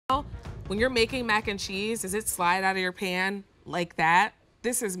when you're making mac and cheese, does it slide out of your pan like that?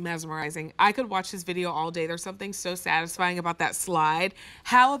 This is mesmerizing. I could watch this video all day. There's something so satisfying about that slide.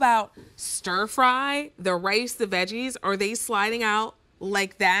 How about stir fry, the rice, the veggies? Are they sliding out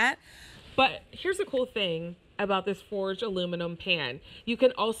like that? But here's a cool thing about this forged aluminum pan. You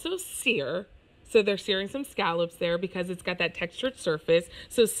can also sear. So they're searing some scallops there because it's got that textured surface.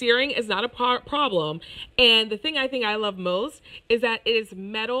 So searing is not a problem. And the thing I think I love most is that it is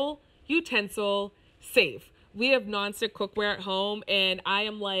metal utensil safe. We have nonstick cookware at home, and I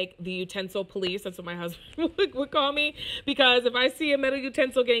am like the utensil police. That's what my husband would call me, because if I see a metal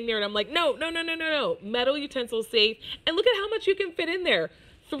utensil getting near it, I'm like, no, no, no, no, no, no. Metal utensil safe. And look at how much you can fit in there.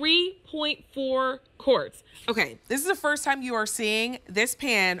 3.4 quarts. Okay, this is the first time you are seeing this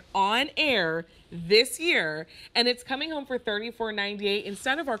pan on air this year, and it's coming home for $34.98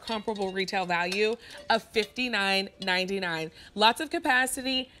 instead of our comparable retail value of $59.99. Lots of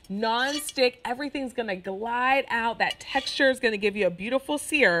capacity, non-stick, everything's gonna glide out. That texture is gonna give you a beautiful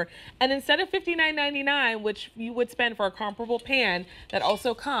sear, and instead of $59.99, which you would spend for a comparable pan that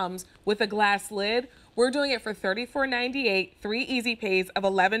also comes with a glass lid, we're doing it for $34.98, 3 easy pays of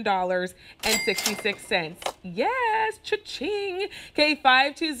 $11.66. Yes, cha-ching. Okay,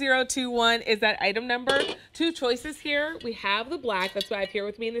 52021 is that item number. 2 choices here. We have the black, that's what I have here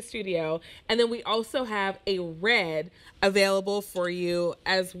with me in the studio. And then we also have a red available for you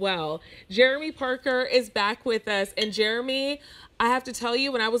as well. Jeremy Parker is back with us. And Jeremy, I have to tell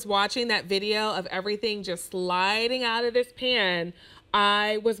you, when I was watching that video of everything just sliding out of this pan,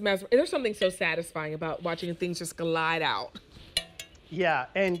 I was mesmerized. There's something so satisfying about watching things just glide out. Yeah,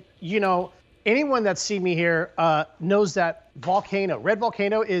 and you know, anyone that's seen me here knows that Red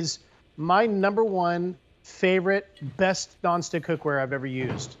Volcano is my #1 favorite, best nonstick cookware I've ever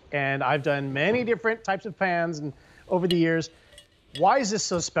used. And I've done many different types of pans and over the years. Why is this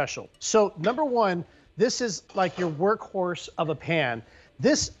so special? So #1, this is like your workhorse of a pan.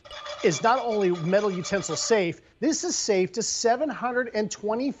 This is not only metal utensil safe, this is safe to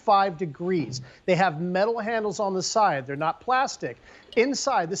 725 degrees. They have metal handles on the side. They're not plastic.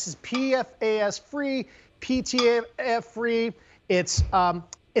 Inside, this is PFAS free, PTFA free. It's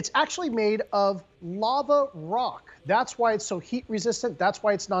actually made of lava rock. That's why it's so heat resistant. That's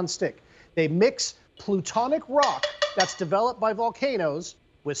why it's nonstick. They mix plutonic rock that's developed by volcanoes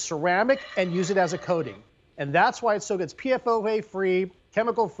with ceramic and use it as a coating. And that's why it's so good. It's PFOA free,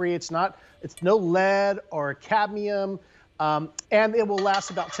 chemical free. It's no lead or cadmium, and it will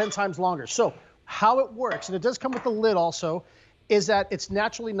last about 10 times longer. So how it works, and it does come with a lid also, is that it's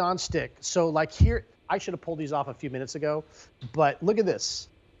naturally nonstick. So like here, I should have pulled these off a few minutes ago, but look at this.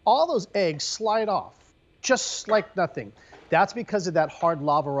 All those eggs slide off just like nothing. That's because of that hard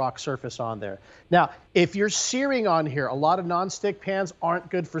lava rock surface on there. Now, if you're searing on here, a lot of nonstick pans aren't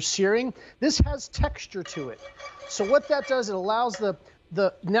good for searing. This has texture to it. So what that does, it allows the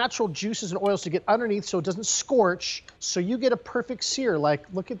natural juices and oils to get underneath so it doesn't scorch, so you get a perfect sear. Like,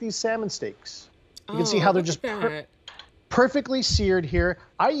 look at these salmon steaks. You can see how they're just perfectly seared here.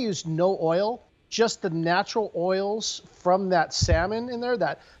 I use no oil, just the natural oils from that salmon in there,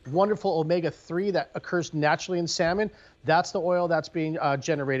 that wonderful omega-3 that occurs naturally in salmon. That's the oil that's being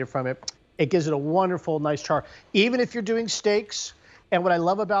generated from it. It gives it a wonderful, nice char. Even if you're doing steaks, and what I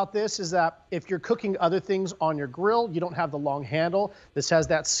love about this is that if you're cooking other things on your grill, you don't have the long handle. This has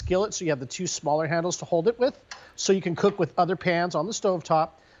that skillet, so you have the 2 smaller handles to hold it with, so you can cook with other pans on the stovetop.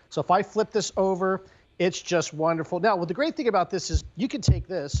 So if I flip this over, it's just wonderful. Now, what the great thing about this is you can take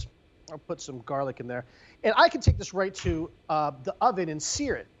this, I'll put some garlic in there, and I can take this right to the oven and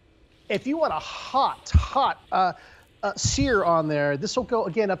sear it. If you want a hot sear on there, this will go,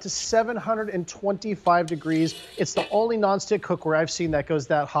 again, up to 725 degrees. It's the only nonstick cookware I've seen that goes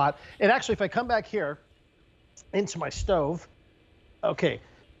that hot. And actually, if I come back here into my stove, okay,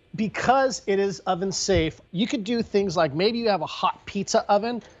 because it is oven safe, you could do things like maybe you have a hot pizza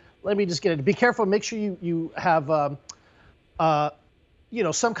oven. Let me just get it. Be careful. Make sure you have you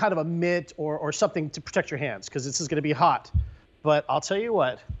know, some kind of a mitt or something to protect your hands, because this is going to be hot. But I'll tell you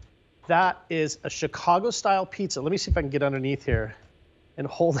what, that is a Chicago-style pizza. Let me see if I can get underneath here and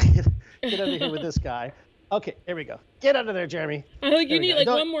hold it. Get under here with this guy. Okay, here we go. Get under there, Jeremy. I think you need like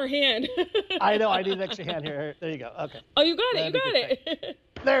one more hand. I know, I need an extra hand here. There you go. Okay. Oh, you got it. You got it.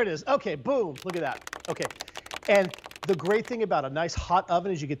 There it is. Okay, boom. Look at that. Okay. And the great thing about a nice hot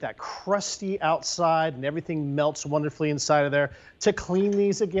oven is you get that crusty outside and everything melts wonderfully inside of there. To clean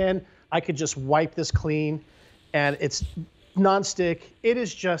these again, I could just wipe this clean, and it's nonstick. It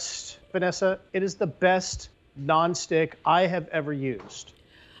is just, Vanessa, it is the best nonstick I have ever used.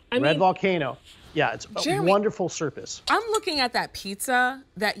 Red Volcano. Yeah, it's a Jeremy, wonderful surface. I'm looking at that pizza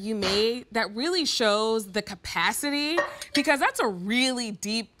that you made that really shows the capacity, because that's a really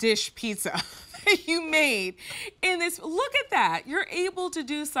deep dish pizza that you made in this. Look at that. You're able to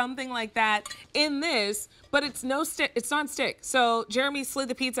do something like that in this, but it's non-stick. So Jeremy slid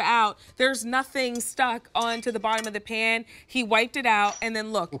the pizza out. There's nothing stuck onto the bottom of the pan. He wiped it out, and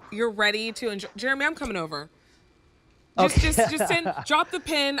then look, you're ready to enjoy. Jeremy, I'm coming over. Just drop the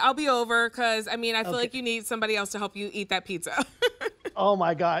pin. I'll be over, because I mean, I feel like you need somebody else to help you eat that pizza. Oh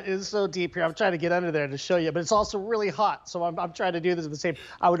my God, it's so deep here. I'm trying to get under there to show you, but it's also really hot. So I'm trying to do this at the same.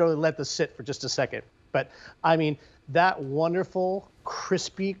 I would only let this sit for just a second. But I mean, that wonderful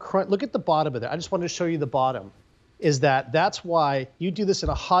crispy crunch. Look at the bottom of it. I just wanted to show you the bottom. That's why you do this in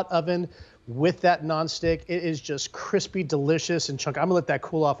a hot oven with that nonstick. It is just crispy, delicious, and chunky. I'm gonna let that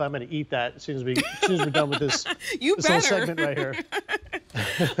cool off. I'm gonna eat that as soon as we're done with this. This whole segment right here.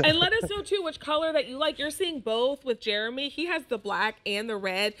 And let us know too which color that you like. You're seeing both with Jeremy. He has the black and the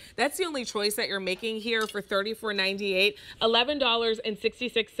red. That's the only choice that you're making here for $34.98.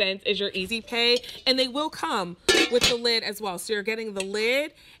 $11.66 is your easy pay, and they will come with the lid as well. So you're getting the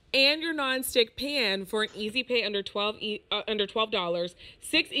lid and your non-stick pan for an easy pay under $12.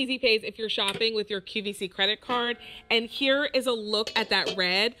 6 easy pays if you're shopping with your QVC credit card. And here is a look at that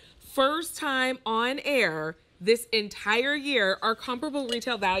red. First time on air this entire year. Our comparable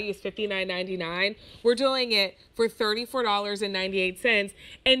retail value is $59.99. We're doing it for $34.98.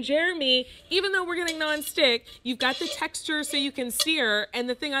 And Jeremy, even though we're getting non-stick, you've got the texture so you can sear. And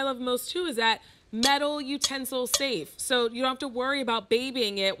the thing I love most too is that metal utensil safe. So you don't have to worry about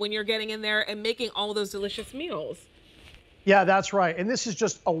babying it when you're getting in there and making all those delicious meals. Yeah, that's right. And this is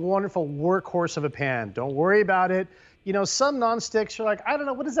just a wonderful workhorse of a pan. Don't worry about it. You know, some non-sticks are like, I don't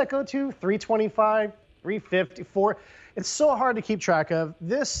know, what does that go to? 325, 350, 4. It's so hard to keep track of.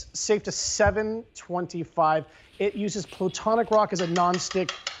 This safe to 725. It uses plutonic rock as a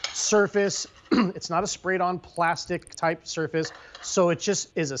non-stick surface. It's not a sprayed on plastic type surface. So it just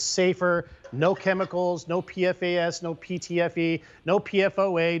is a safer, no chemicals, no PFAS, no PTFE, no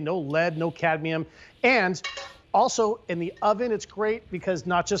PFOA, no lead, no cadmium. And also in the oven, it's great because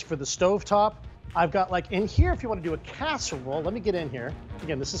not just for the stovetop, I've got like in here, if you want to do a casserole, let me get in here.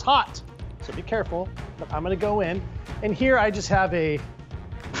 Again, this is hot, so be careful, but I'm gonna go in. And here I just have a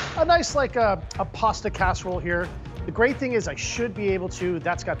nice like a pasta casserole here. The great thing is I should be able to,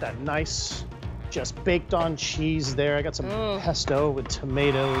 that's got that nice, just baked on cheese there. I got some pesto with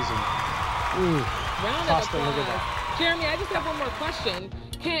tomatoes and pasta. Look at that. Jeremy, I just have one more question.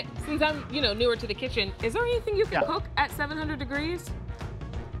 Since I'm, newer to the kitchen, is there anything you can cook at 700 degrees?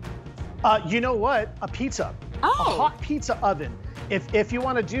 You know what? A pizza. Oh. A hot pizza oven. If you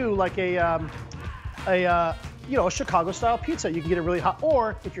want to do like a Chicago style pizza, you can get it really hot.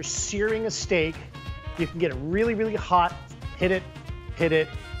 Or if you're searing a steak, you can get it really, really hot. Hit it,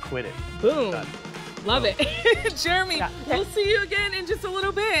 quit it. Boom. Done. Love it. Jeremy, we'll see you again in just a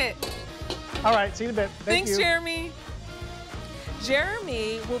little bit. All right, see you in a bit. Thanks, Jeremy.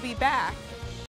 Jeremy will be back